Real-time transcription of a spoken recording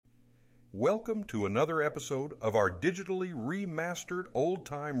Welcome to another episode of our digitally remastered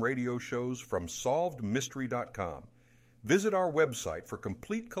old-time radio shows from SolvedMystery.com. Visit our website for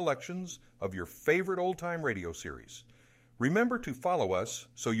complete collections of your favorite old-time radio series. Remember to follow us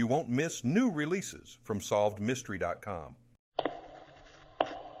so you won't miss new releases from SolvedMystery.com.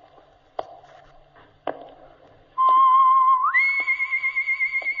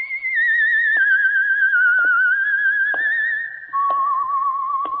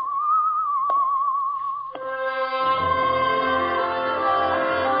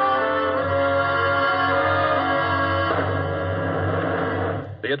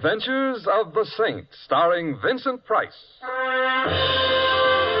 The Adventures of the Saint, starring Vincent Price. The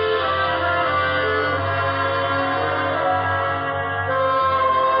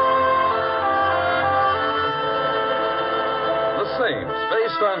Saint,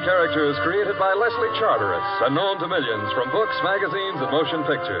 based on characters created by Leslie Charteris and known to millions from books, magazines, and motion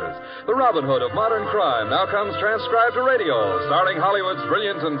pictures. The Robin Hood of modern crime now comes transcribed to radio, starring Hollywood's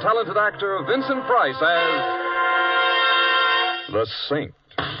brilliant and talented actor Vincent Price as The Saint.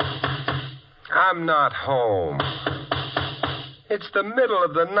 I'm not home. It's the middle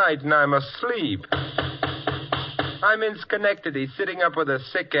of the night and I'm asleep. I'm in Schenectady, sitting up with a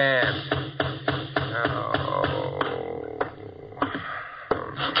sick aunt. Oh.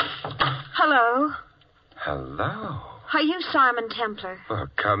 Hello. Hello. Are you Simon Templar? Well,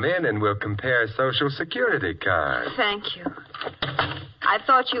 come in and we'll compare Social Security cards. Thank you. I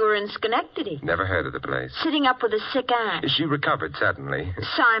thought you were in Schenectady. Never heard of the place. Sitting up with a sick aunt. She recovered suddenly.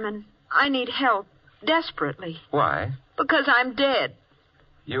 Simon, I need help. Desperately. Why? Because I'm dead.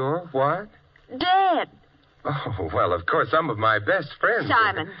 You're what? Dead. Oh, well, of course, some of my best friends.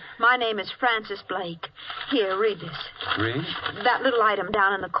 Simon, my name is Francis Blake. Here, read this. Read? That little item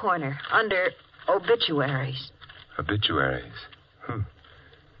down in the corner, under obituaries. Obituaries?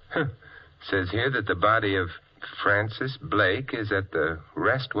 Huh. Says here that the body of Francis Blake is at the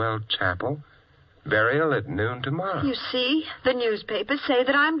Restwell Chapel. Burial at noon tomorrow. You see, the newspapers say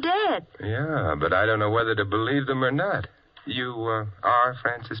that I'm dead. Yeah, but I don't know whether to believe them or not. You are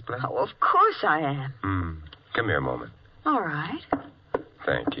Francis Blake? Oh, of course I am. Come here a moment. All right.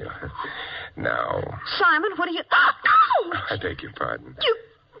 Thank you. Now... Simon, what are you... Ouch! I beg your pardon.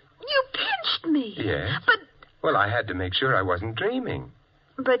 You pinched me. Yes? But... Well, I had to make sure I wasn't dreaming.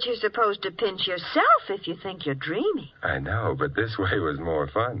 But you're supposed to pinch yourself if you think you're dreaming. I know, but this way was more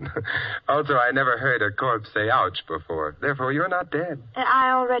fun. Also, I never heard a corpse say ouch before. Therefore, you're not dead.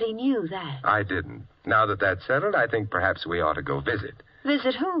 I already knew that. I didn't. Now that that's settled, I think perhaps we ought to go visit.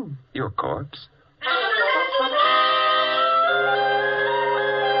 Visit whom? Your corpse.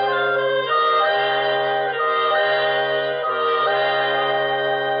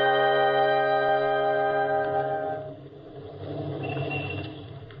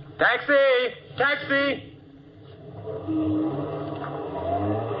 Taxi! Taxi!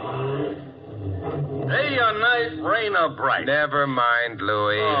 Day or night, rain or bright. Never mind,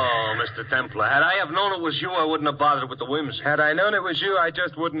 Louis. Oh, Mr. Templar, had I have known it was you, I wouldn't have bothered with the whims. Had I known it was you, I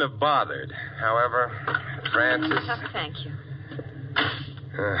just wouldn't have bothered. However, Francis... Thank you.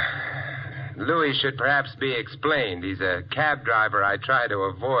 Louis should perhaps be explained. He's a cab driver I try to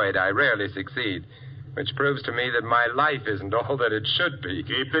avoid. I rarely succeed. Which proves to me that my life isn't all that it should be.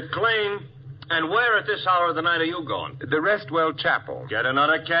 Keep it clean. And where at this hour of the night are you going? The Restwell Chapel. Get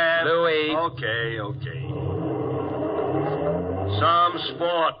another cab. Louis. Okay. Some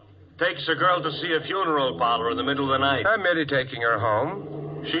sport. Takes a girl to see a funeral parlor in the middle of the night. I'm merely taking her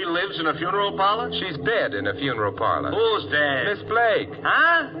home. She lives in a funeral parlor? She's dead in a funeral parlor. Who's dead? Miss Blake.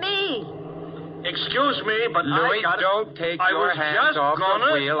 Huh? Me. Excuse me, but Louis, don't take your hands off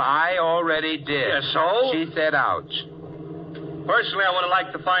the wheel. I already did. Yeah, so? She said ouch. Personally, I would have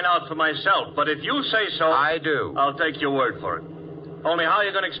liked to find out for myself, but if you say so... I do. I'll take your word for it. Only how are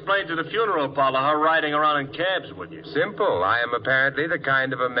you going to explain to the funeral parlor her riding around in cabs with you? Simple. I am apparently the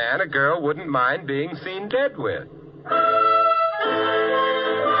kind of a man a girl wouldn't mind being seen dead with.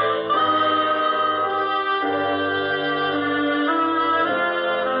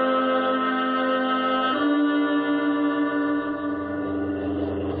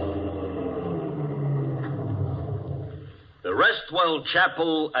 The Restwell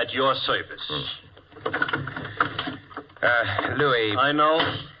Chapel at your service. Louis. I know.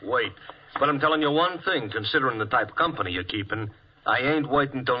 Wait. But I'm telling you one thing, considering the type of company you're keeping. I ain't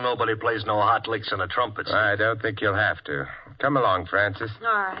waiting till nobody plays no hot licks on the trumpets. I don't think you'll have to. Come along, Francis.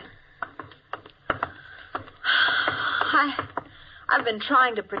 All right. I've been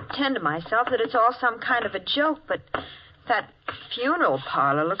trying to pretend to myself that it's all some kind of a joke, but That funeral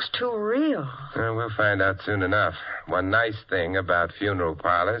parlor looks too real. We'll find out soon enough. One nice thing about funeral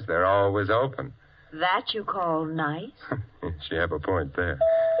parlors, they're always open. That you call nice? She have a point there.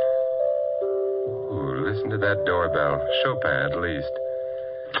 Ooh, listen to that doorbell. Chopin, at least.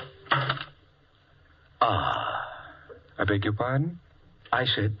 Ah. I beg your pardon? I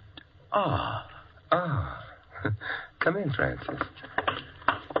said, ah. Ah. Come in, Francis.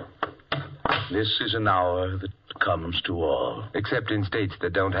 This is an hour that comes to all. Except in states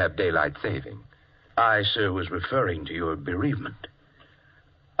that don't have daylight saving. I, sir, was referring to your bereavement.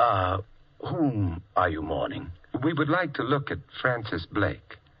 Whom are you mourning? We would like to look at Francis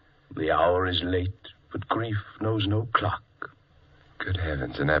Blake. The hour is late, but grief knows no clock. Good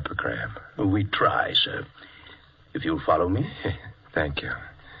heavens, an epigram. We try, sir. If you'll follow me. Thank you.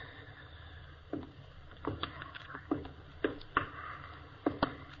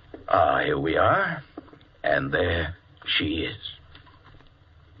 Here we are. And there she is.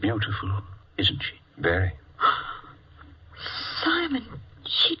 Beautiful, isn't she? Very. Simon,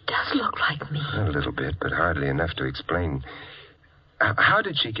 she does look like me. A little bit, but hardly enough to explain. How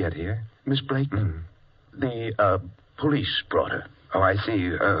did she get here? Miss Blake? The police brought her. Oh, I see.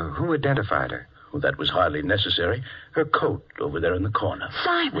 Who identified her? Well, that was hardly necessary. Her coat over there in the corner.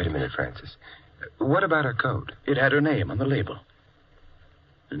 Simon! Wait a minute, Francis. What about her coat? It had her name on the label.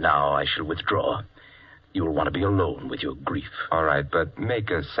 Now I shall withdraw. You'll want to be alone with your grief. All right, but make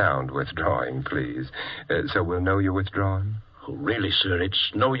a sound withdrawing, please. So we'll know you're withdrawn. Oh, really, sir,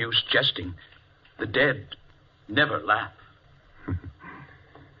 it's no use jesting. The dead never laugh.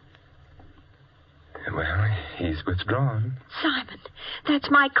 Well, he's withdrawn. Simon, that's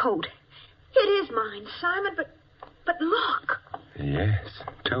my coat. It is mine, Simon, but look. Yes,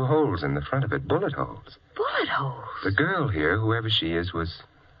 2 holes in the front of it, bullet holes. Bullet holes? The girl here, whoever she is, was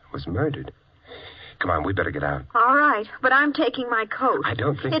murdered. Come on, we better get out. All right, but I'm taking my coat. I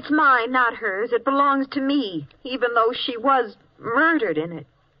don't think... It's mine, not hers. It belongs to me, even though she was murdered in it.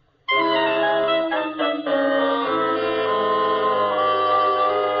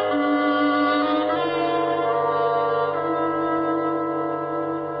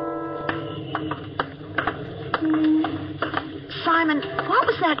 Simon, what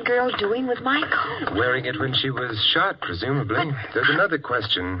was that girl doing with my coat? Wearing it when she was shot, presumably. There's another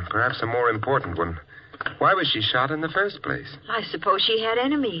question, perhaps a more important one. Why was she shot in the first place? I suppose she had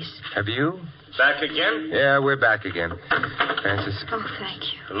enemies. Have you? Back again? Yeah, we're back again. Francis. Oh, thank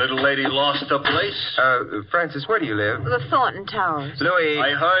you. The little lady lost her place? Francis, where do you live? The Thornton Towers. Louis.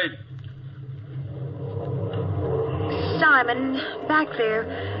 I heard. Simon, back there.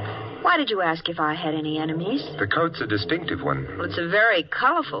 Why did you ask if I had any enemies? The coat's a distinctive one. Well, it's a very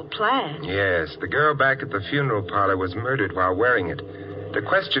colorful plaid. Yes, the girl back at the funeral parlor was murdered while wearing it. The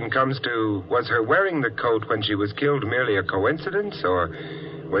question comes to, was her wearing the coat when she was killed merely a coincidence, or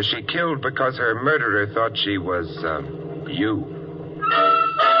was she killed because her murderer thought she was, you?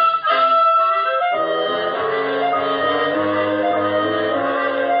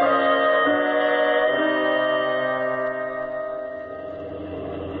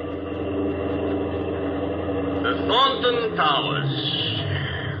 Thornton Towers.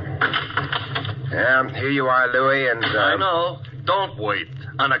 Yeah, here you are, Louis, and... I know. Don't wait.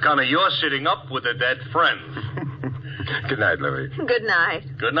 On account of your sitting up with a dead friend. Good night, Louis. Good night.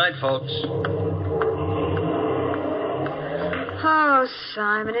 Good night, folks. Oh,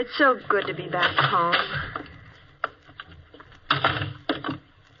 Simon, it's so good to be back home.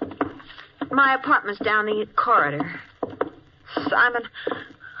 My apartment's down the corridor. Simon,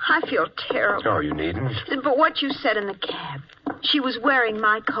 I feel terrible. Oh, you needn't. But what you said in the cab. She was wearing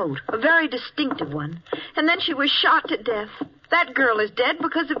my coat, a very distinctive one. And then she was shot to death. That girl is dead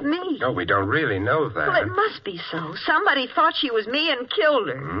because of me. No, we don't really know that. Well, it must be so. Somebody thought she was me and killed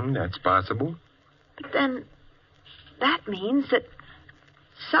her. That's possible. But then that means that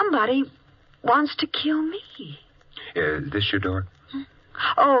somebody wants to kill me. Is this your door?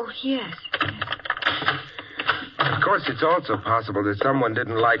 Oh, yes. Of course, it's also possible that someone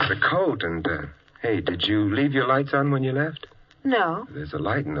didn't like the coat and, hey, did you leave your lights on when you left? No. There's a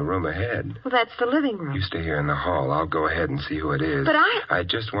light in the room ahead. Well, that's the living room. You stay here in the hall. I'll go ahead and see who it is. But I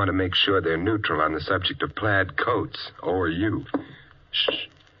just want to make sure they're neutral on the subject of plaid coats, or you. Shh.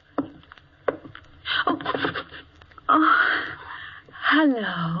 Oh,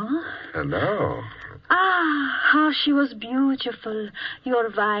 hello. Hello. Ah, how she was beautiful, your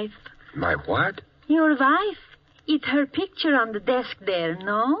wife. My what? Your wife. It's her picture on the desk there,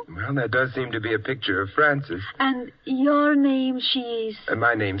 no? Well, that does seem to be a picture of Francis. And your name, she is?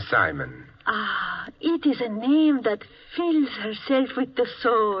 My name's Simon. Ah, it is a name that fills herself with the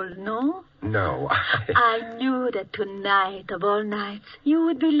soul, no? No. I knew that tonight, of all nights, you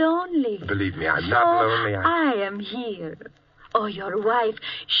would be lonely. Believe me, I'm So not lonely. I am here. Oh, your wife,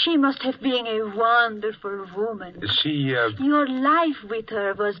 she must have been a wonderful woman. She, Your life with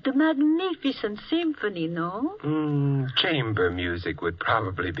her was the magnificent symphony, no? chamber music would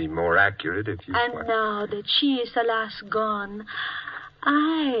probably be more accurate if you... And now that she is alas gone,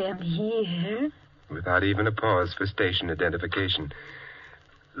 I am here. Without even a pause for station identification.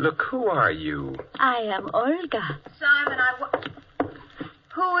 Look, who are you? I am Olga. Simon,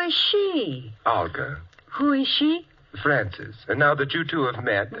 Who is she? Olga. Who is she? Francis. And now that you two have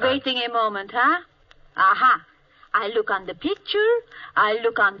met... Waiting a moment, huh? Aha. I look on the picture. I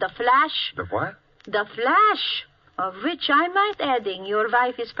look on the flash. The what? The flash, of which I might adding your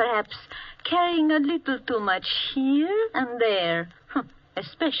wife is perhaps carrying a little too much here and there.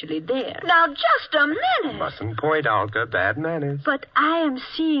 Especially there. Now, just a minute. Mustn't point, Olga. Bad manners. But I am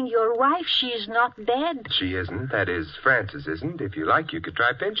seeing your wife. She is not dead. She isn't. That is, Francis isn't. If you like, you could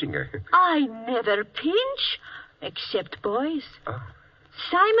try pinching her. I never pinch, except boys. Oh.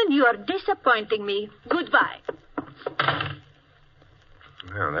 Simon, you are disappointing me. Goodbye.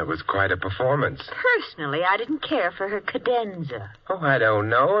 Well, that was quite a performance. Personally, I didn't care for her cadenza. Oh, I don't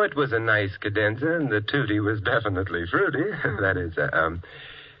know. It was a nice cadenza, and the tutti was definitely fruity. That is,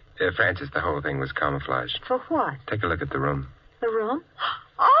 Francis, the whole thing was camouflage. For what? Take a look at the room. The room?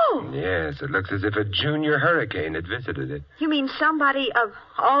 Oh! Yes, it looks as if a junior hurricane had visited it. You mean somebody,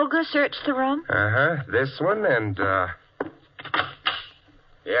 Olga searched the room? Uh-huh. This one and,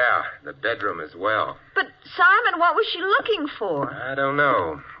 yeah, the bedroom as well. But, Simon, what was she looking for? I don't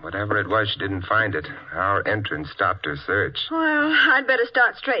know. Whatever it was, she didn't find it. Our entrance stopped her search. Well, I'd better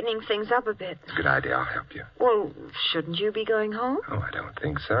start straightening things up a bit. Good idea. I'll help you. Well, shouldn't you be going home? Oh, I don't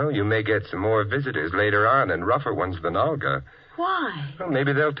think so. You may get some more visitors later on, and rougher ones than Olga. Why? Well,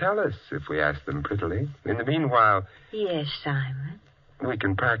 maybe they'll tell us if we ask them prettily. In the meanwhile... Yes, Simon. We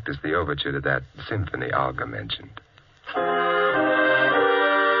can practice the overture to that symphony Olga mentioned.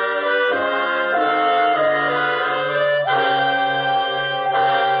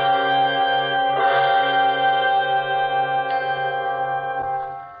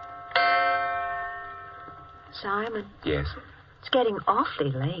 Simon. Yes? It's getting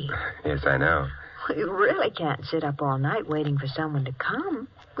awfully late. Yes, I know. We really can't sit up all night waiting for someone to come.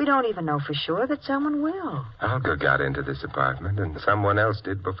 We don't even know for sure that someone will. Olga got into this apartment, and someone else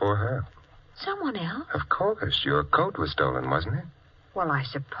did before her. Someone else? Of course. Your coat was stolen, wasn't it? Well, I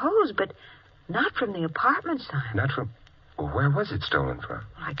suppose, but not from the apartment, Simon. Not from... Well, where was it stolen from?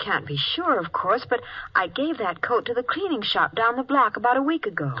 Well, I can't be sure, of course, but I gave that coat to the cleaning shop down the block about a week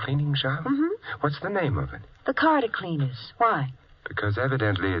ago. Cleaning shop? Mm-hmm. What's the name of it? The Carter Cleaners. Why? Because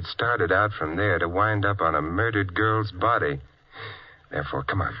evidently it started out from there to wind up on a murdered girl's body. Therefore,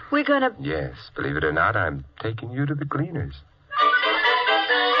 come on. We're gonna... Yes, believe it or not, I'm taking you to the cleaners.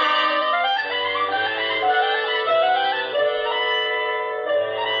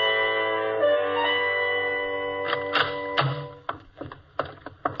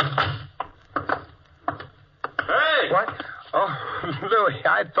 Louis,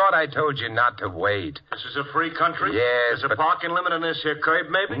 I thought I told you not to wait. This is a free country? Yes, There's a parking limit on this here curb,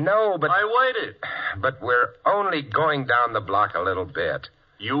 maybe? No, but... I waited. But we're only going down the block a little bit.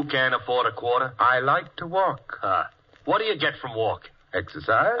 You can't afford a quarter? I like to walk. What do you get from walking?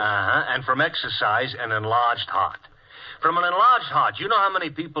 Exercise? Uh-huh, and from exercise, an enlarged heart. From an enlarged heart, you know how many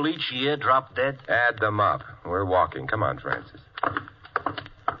people each year drop dead? Add them up. We're walking. Come on, Francis.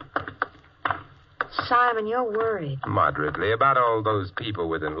 Simon, you're worried. Moderately about all those people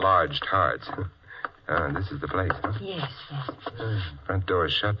with enlarged hearts. This is the place, huh? Yes. Front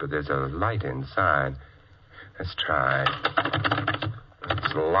door's shut, but there's a light inside. Let's try.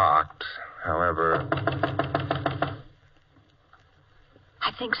 It's locked. However...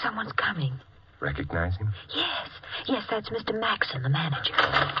 I think someone's coming. Recognize him? Yes, that's Mr. Maxon, the manager.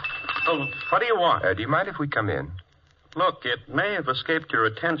 Oh, what do you want? Do you mind if we come in? Look, it may have escaped your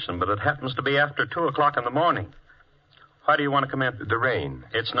attention, but it happens to be after 2 o'clock in the morning. Why do you want to come in? The rain.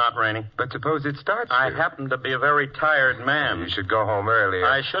 It's not raining. But suppose it starts I to. happen to be a very tired man. You should go home earlier.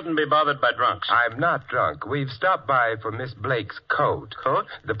 I shouldn't be bothered by drunks. I'm not drunk. We've stopped by for Miss Blake's coat. Coat?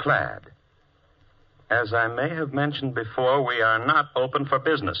 The plaid. As I may have mentioned before, we are not open for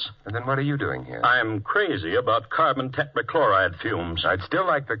business. And then what are you doing here? I'm crazy about carbon tetrachloride fumes. I'd still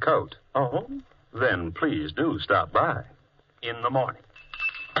like the coat. Oh? Then please do stop by. In the morning.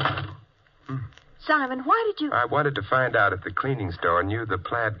 Simon, why did you... I wanted to find out if the cleaning store knew the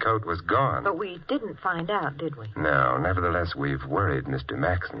plaid coat was gone. But we didn't find out, did we? No, nevertheless, we've worried Mr.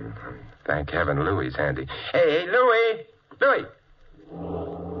 Maxon. Thank heaven Louie's handy. Hey, Louie! Louie!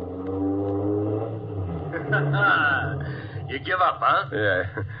 You give up, huh?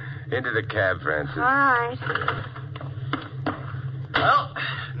 Yeah. Into the cab, Francis. All right. Well,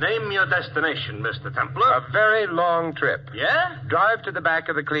 name your destination, Mr. Templar. A very long trip. Yeah? Drive to the back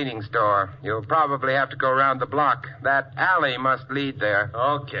of the cleaning store. You'll probably have to go around the block. That alley must lead there.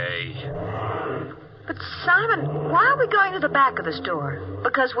 Okay. But, Simon, why are we going to the back of the store?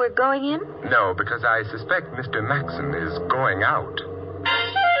 Because we're going in? No, because I suspect Mr. Maxon is going out.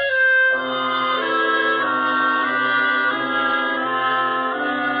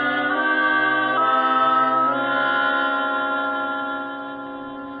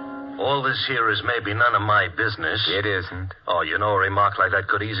 All this here is maybe none of my business. It isn't. Oh, you know, a remark like that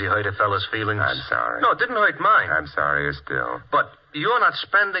could easily hurt a fella's feelings. I'm sorry. No, it didn't hurt mine. I'm sorrier still. But you're not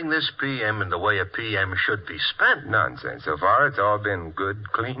spending this PM in the way a PM should be spent. Nonsense. So far, it's all been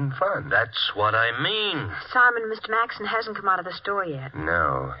good, clean fun. That's what I mean. Simon, Mr. Maxon hasn't come out of the store yet.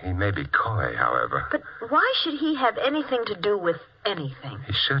 No, he may be coy, however. But why should he have anything to do with anything?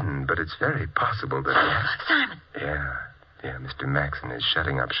 He shouldn't, but it's very possible that he has. Simon. Yeah, Mr. Maxon is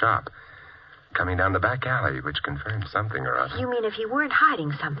shutting up shop. Coming down the back alley, which confirms something or other. You mean if he weren't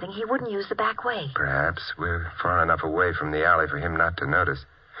hiding something, he wouldn't use the back way? Perhaps. We're far enough away from the alley for him not to notice.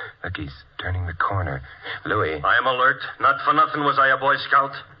 Look, he's turning the corner. Louis. I am alert. Not for nothing was I a Boy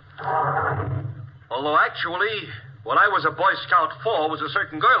Scout. Although, actually, what I was a Boy Scout for was a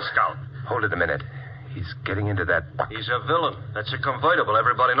certain Girl Scout. Hold it a minute. He's getting into that... He's a villain. That's a convertible.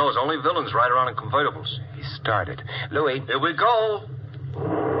 Everybody knows only villains ride around in convertibles. He started. Louis. Here we go.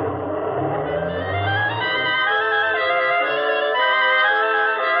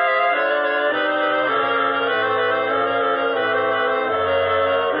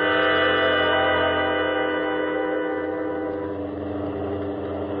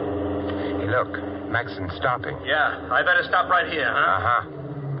 Look, Maxon's stopping. Yeah, I better stop right here, huh? Uh-huh.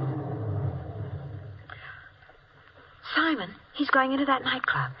 Simon, he's going into that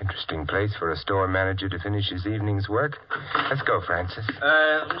nightclub. Interesting place for a store manager to finish his evening's work. Let's go, Francis.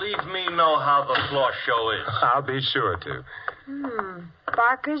 Leave me know how the floor show is. I'll be sure to.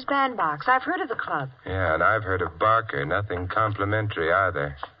 Barker's Bandbox. I've heard of the club. Yeah, and I've heard of Barker. Nothing complimentary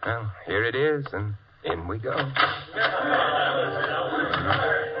either. Well, here it is, and in we go.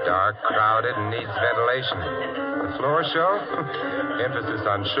 Dark, crowded, and needs ventilation. The floor show? Emphasis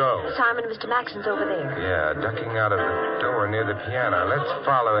on show. Simon, Mr. Maxon's over there. Yeah, ducking out of the door near the piano. Let's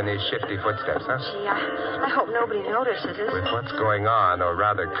follow in his shifty footsteps, huh? Gee, I hope nobody notices us. With what's going on, or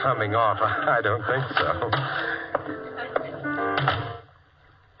rather coming off, I don't think so.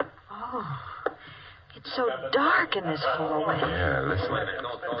 It's so dark in this hallway. Yeah, listen.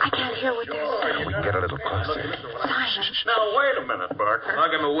 I can't hear what they're saying. We can get a little closer. Simon. Now, wait a minute, Barker.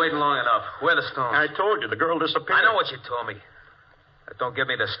 I've been waiting long enough. Where are the stones? I told you, the girl disappeared. I know what you told me. But don't give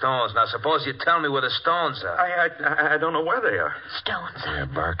me the stones. Now, suppose you tell me where the stones are. I don't know where they are. Stones. Yeah,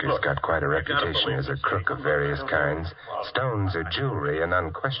 Barker's got quite a reputation as a crook of various kinds. Stones are jewelry, and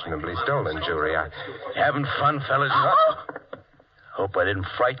unquestionably stolen jewelry. Having fun, fellas? Hope I didn't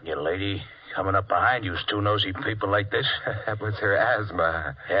frighten you, lady. Coming up behind you, two nosy people like this. That was her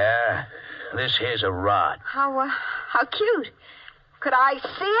asthma. Yeah. This here's a rod. How cute. Could I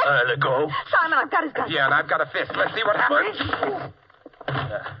see it? Let go. Simon, I've got his gun. Yeah, and I've got a fist. Let's see what happens.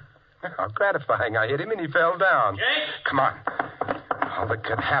 How gratifying. I hit him and he fell down. Jake? Come on. All that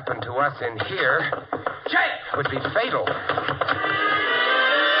could happen to us in here would be fatal.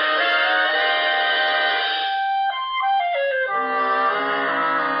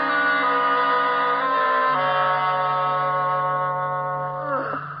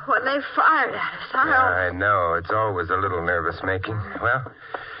 When they fired at us, I know. It's always a little nervous-making. Well,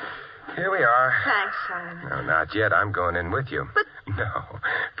 here we are. Thanks, Simon. No, not yet. I'm going in with you. But... No,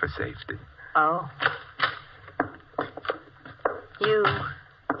 for safety. Oh.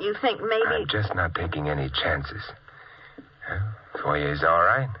 You think maybe... I'm just not taking any chances. Foyer's all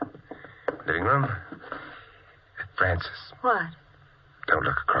right. Living room. Francis. What? Don't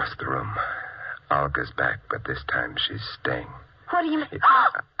look across the room. Olga's back, but this time she's staying. What do you mean?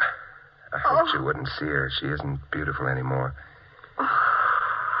 I hoped you wouldn't see her. She isn't beautiful anymore.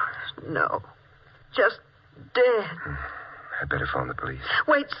 No. Just dead. I better phone the police.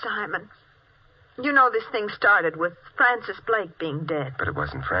 Wait, Simon. You know this thing started with Francis Blake being dead. But it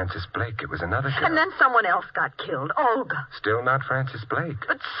wasn't Francis Blake. It was another girl. And then someone else got killed. Olga. Still not Francis Blake.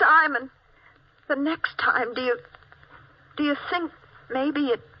 But, Simon, the next time, do you think maybe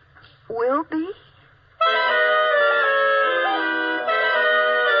it will be?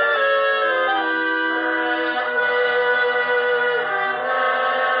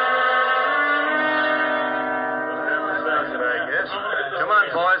 Come on,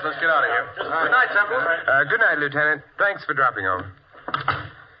 boys. let's get out of here. Good night, Temple. Good night, Lieutenant. Thanks for dropping over.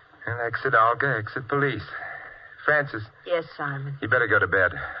 And exit Olga, exit police. Francis, Yes, Simon. you better go to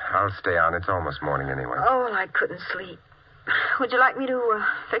bed. I'll stay on. It's almost morning anyway. Oh, well, I couldn't sleep. Would you like me to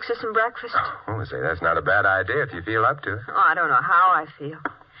fix us some breakfast? Oh, say, that's not a bad idea if you feel up to it. Oh, I don't know how I feel.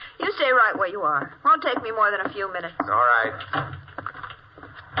 You stay right where you are. Won't take me more than a few minutes. All right.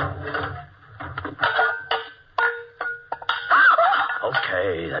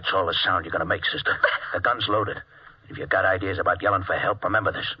 Okay, that's all the sound you're going to make, sister. The gun's loaded. If you got ideas about yelling for help,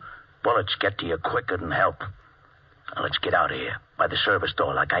 remember this. Bullets get to you quicker than help. Now, let's get out of here. By the service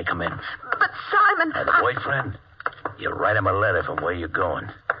door, like I come in. But, Simon... The boyfriend, you write him a letter from where you're going.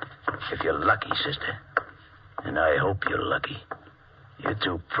 If you're lucky, sister. And I hope you're lucky. You're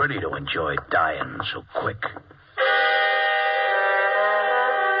too pretty to enjoy dying so quick.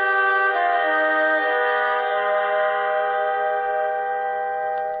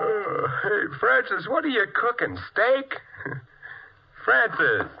 Hey, Francis, what are you cooking? Steak?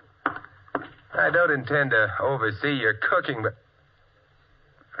 Francis. I don't intend to oversee your cooking, but...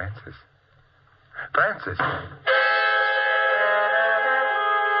 Francis. Francis.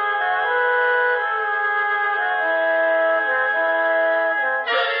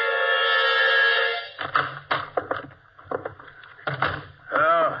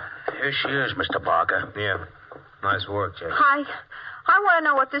 Oh, here she is, Mr. Parker. Yeah. Nice work, Jake. I want to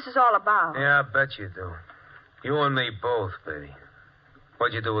know what this is all about. Yeah, I bet you do. You and me both, baby.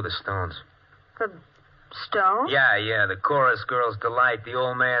 What'd you do with the stones? The stone? Yeah, the chorus girl's delight, the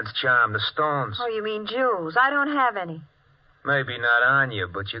old man's charm, the stones. Oh, you mean jewels. I don't have any. Maybe not on you,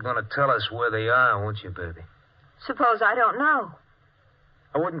 but you're going to tell us where they are, won't you, baby? Suppose I don't know.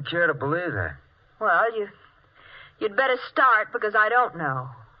 I wouldn't care to believe that. Well, you'd better start because I don't know.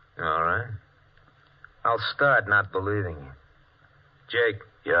 All right. I'll start not believing you. Jake.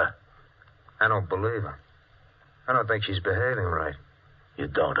 Yeah? I don't believe her. I don't think she's behaving right. You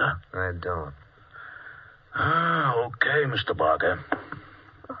don't, huh? I don't. Okay, Mr. Parker.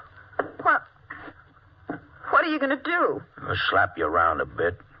 What are you going to do? I'll slap you around a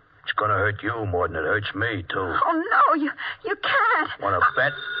bit. It's going to hurt you more than it hurts me, too. Oh, no, you can't. Want to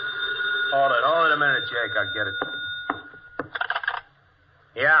bet? Hold it a minute, Jake. I'll get it.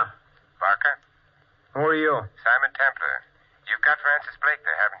 Yeah? Parker? Who are you? Simon Templar. You've got Francis Blake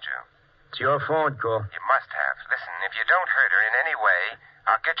there, haven't you? It's your phone call. You must have. Listen, if you don't hurt her in any way,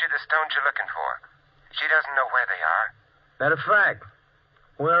 I'll get you the stones you're looking for. She doesn't know where they are. Matter of fact,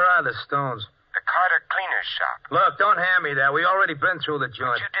 where are the stones? The Carter cleaner's shop. Look, don't hand me that. We already been through the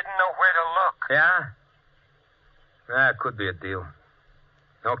joint. But you didn't know where to look. Yeah? That could be a deal.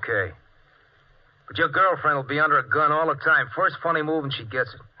 Okay. But your girlfriend will be under a gun all the time. First funny move and she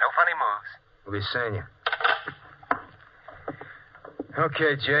gets it. No funny moves. We'll be seeing you.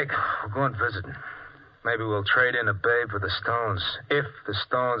 Okay, Jake. We're going visiting. Maybe we'll trade in a babe for the stones. If the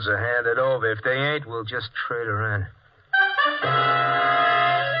stones are handed over. If they ain't, we'll just trade her in.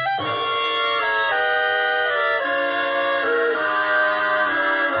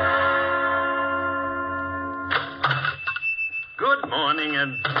 Good morning,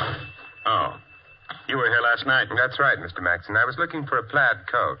 and... Oh, you were here last night. That's right, Mr. Maxon. I was looking for a plaid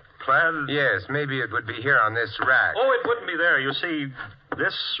coat. Plaid? Yes, maybe it would be here on this rack. Oh, it wouldn't be there. You see,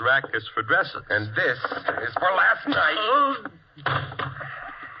 this rack is for dresses. And this is for last night. Oh.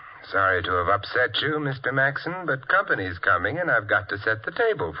 Sorry to have upset you, Mr. Maxon, but company's coming, and I've got to set the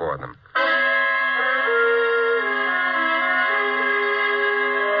table for them.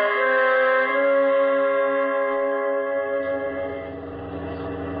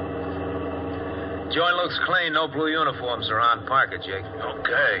 Joint looks clean. No blue uniforms around Parker, Jake.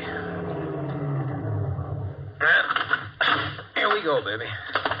 Okay. Here we go, baby.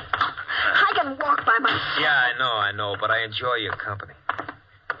 I can walk by myself. Yeah, I know, but I enjoy your company.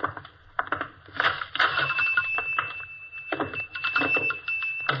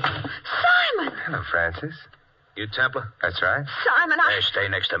 Simon! Hello, Francis. You Templar? That's right. Simon, Hey, stay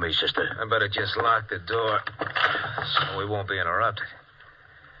next to me, sister. I better just lock the door so we won't be interrupted.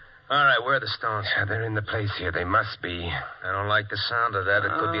 All right, where are the stones? Yeah, they're in the place here. They must be. I don't like the sound of that.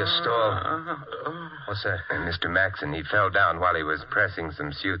 It could be a stall. What's that? Mr. Maxon, he fell down while he was pressing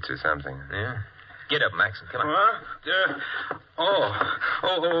some suits or something. Yeah? Get up, Maxon. Come on.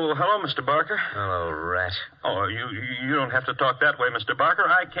 Hello, Mr. Barker. Hello, rat. Oh, you don't have to talk that way, Mr. Barker.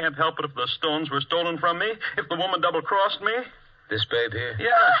 I can't help it if the stones were stolen from me, if the woman double-crossed me. This babe here? Yeah.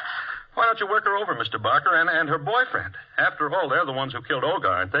 Why don't you work her over, Mr. Barker, and her boyfriend? After all, they're the ones who killed Olga,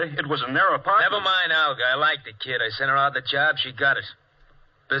 aren't they? It was in their apartment. Never mind, Olga. I like the kid. I sent her out the job. She got it.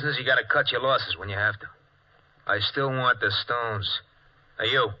 Business, you got to cut your losses when you have to. I still want the stones. Hey,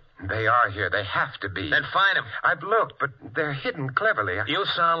 you. They are here. They have to be. Then find them. I've looked, but they're hidden cleverly. You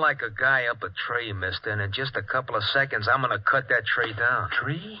sound like a guy up a tree, mister, and in just a couple of seconds, I'm going to cut that tree down.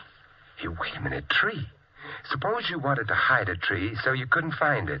 Tree? Hey, wait a minute. Tree? Suppose you wanted to hide a tree so you couldn't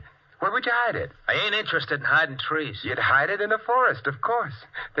find it. Where would you hide it? I ain't interested in hiding trees. You'd hide it in a forest, of course.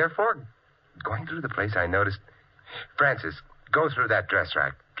 Therefore, going through the place, I noticed... Francis, go through that dress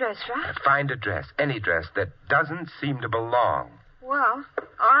rack. Dress rack? Find a dress, any dress, that doesn't seem to belong. Well,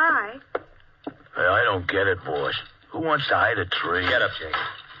 all right. Hey, I don't get it, boys. Who wants to hide a tree? Get up, Jake.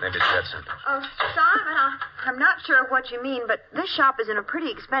 Maybe it's that simple. Oh, Simon, I'm not sure of what you mean, but this shop is in a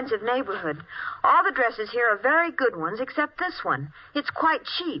pretty expensive neighborhood. All the dresses here are very good ones, except this one. It's quite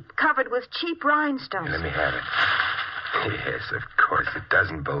cheap, covered with cheap rhinestones. Let me have it. Yes, of course, it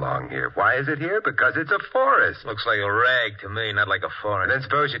doesn't belong here. Why is it here? Because it's a forest. Looks like a rag to me, not like a forest. Then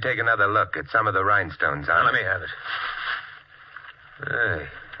suppose you take another look at some of the rhinestones on Now, it. let me have it. Hey.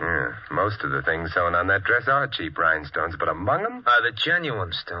 Yeah, most of the things sewn on that dress are cheap rhinestones, but among them... Are the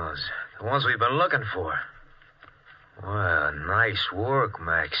genuine stones. The ones we've been looking for. Well, nice work,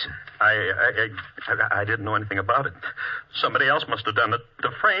 Maxon. I didn't know anything about it. Somebody else must have done it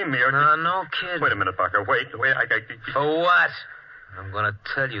to frame me or... No kidding. Wait a minute, Barker. Wait. For what? I'm going to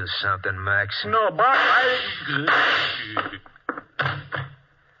tell you something, Maxon. No, Barker,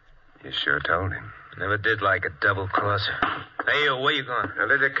 You sure told him. Never did like a double-crosser. Hey, where you going?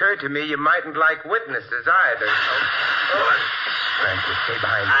 Well, it occurred to me you mightn't like witnesses either. Francis, stay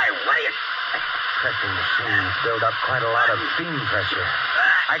behind me. wait! Pressing machines build up quite a lot of steam pressure.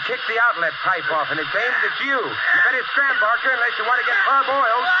 I kicked the outlet pipe off, and it's aimed at you. You better scram, Barker, unless you want to get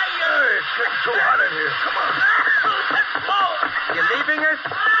parboiled. It's getting too hot in here. Come on. You leaving us?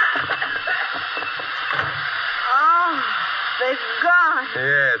 Oh, they've gone.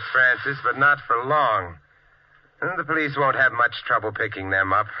 Yes, Francis, but not for long. And the police won't have much trouble picking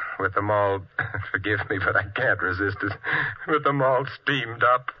them up with them all, forgive me, but I can't resist it, with them all steamed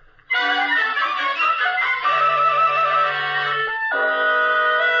up.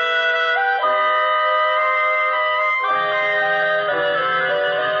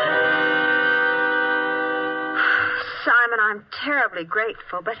 Simon, I'm terribly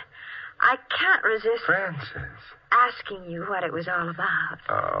grateful, but I can't resist Francis. asking you what it was all about.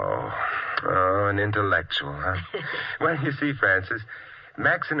 Oh, an intellectual, huh? Well, you see, Francis,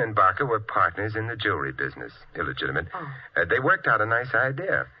 Maxon and Barker were partners in the jewelry business. Illegitimate. Oh. They worked out a nice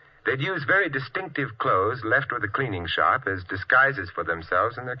idea. They'd use very distinctive clothes left with a cleaning shop as disguises for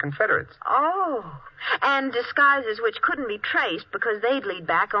themselves and their confederates. Oh, and disguises which couldn't be traced because they'd lead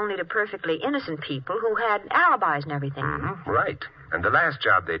back only to perfectly innocent people who had alibis and everything. Mm-hmm, right. And the last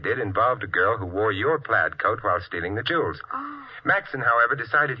job they did involved a girl who wore your plaid coat while stealing the jewels. Oh. Maxon, however,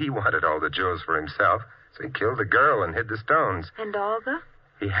 decided he wanted all the jewels for himself, so he killed the girl and hid the stones. And Olga?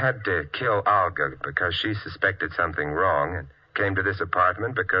 He had to kill Olga because she suspected something wrong and came to this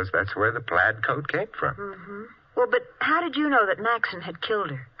apartment because that's where the plaid coat came from. Mm-hmm. Well, but how did you know that Maxon had killed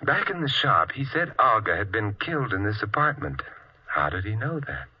her? Back in the shop, he said Olga had been killed in this apartment. How did he know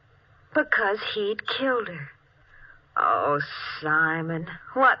that? Because he'd killed her. Oh, Simon,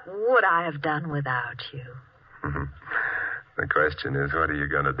 what would I have done without you? The question is, what are you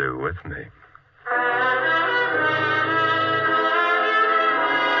going to do with me?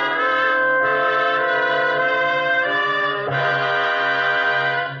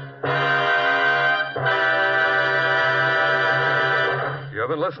 You have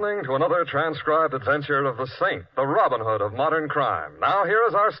been listening to another transcribed adventure of the Saint, the Robin Hood of modern crime. Now here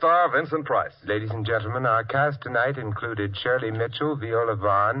is our star, Vincent Price. Ladies and gentlemen, our cast tonight included Shirley Mitchell, Viola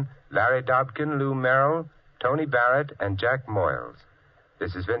Vaughn, Larry Dobkin, Lou Merrill, Tony Barrett, and Jack Moyles.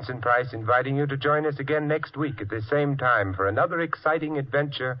 This is Vincent Price inviting you to join us again next week at this same time for another exciting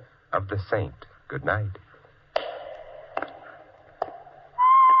adventure of the Saint. Good night.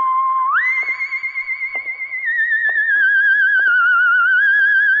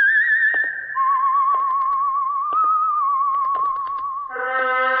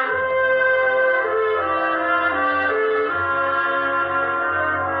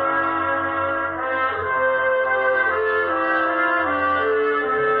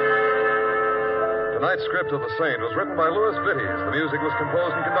 Tonight's script of The Saint was written by Louis Vittes. The music was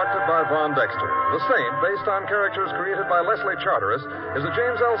composed and conducted by Von Dexter. The Saint, based on characters created by Leslie Charteris, is a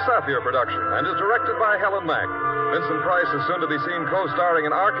James L. Safier production and is directed by Helen Mack. Vincent Price is soon to be seen co-starring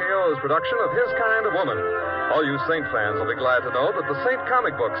in RKO's production of His Kind of Woman. All you Saint fans will be glad to know that the Saint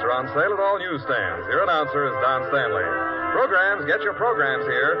comic books are on sale at all newsstands. Your announcer is Don Stanley. Programs get your programs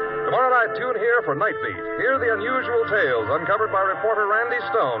here. Tomorrow night, tune here for Night Beat. Hear the unusual tales uncovered by reporter Randy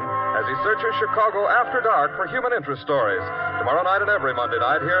Stone as he searches Chicago after dark for human interest stories. Tomorrow night and every Monday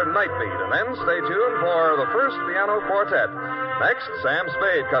night, hear Night Beat. And then stay tuned for the first piano quartet. Next, Sam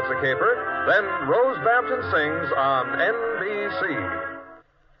Spade cuts a caper. Then Rose Bampton sings on NBC.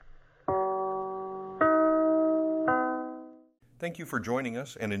 Thank you for joining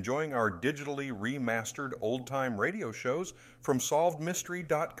us and enjoying our digitally remastered old-time radio shows from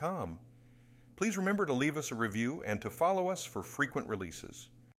SolvedMystery.com. Please remember to leave us a review and to follow us for frequent releases.